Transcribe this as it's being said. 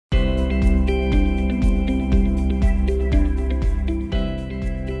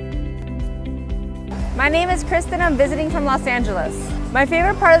My name is Kristen. I'm visiting from Los Angeles. My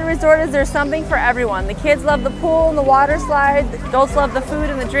favorite part of the resort is there's something for everyone. The kids love the pool and the water slide. The adults love the food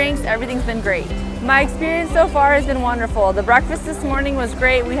and the drinks. Everything's been great. My experience so far has been wonderful. The breakfast this morning was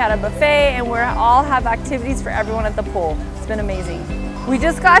great. We had a buffet and we all have activities for everyone at the pool. It's been amazing. We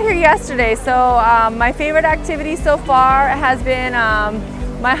just got here yesterday, so my favorite activity so far has been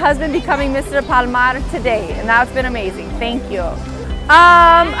my husband becoming Mr. Palmar today, and that's been amazing. Thank you.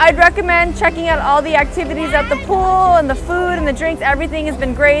 I'd recommend checking out all the activities at the pool and the food and the drinks. Everything has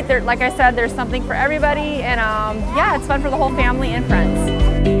been great. Like I said, there's something for everybody, and yeah, it's fun for the whole family and friends.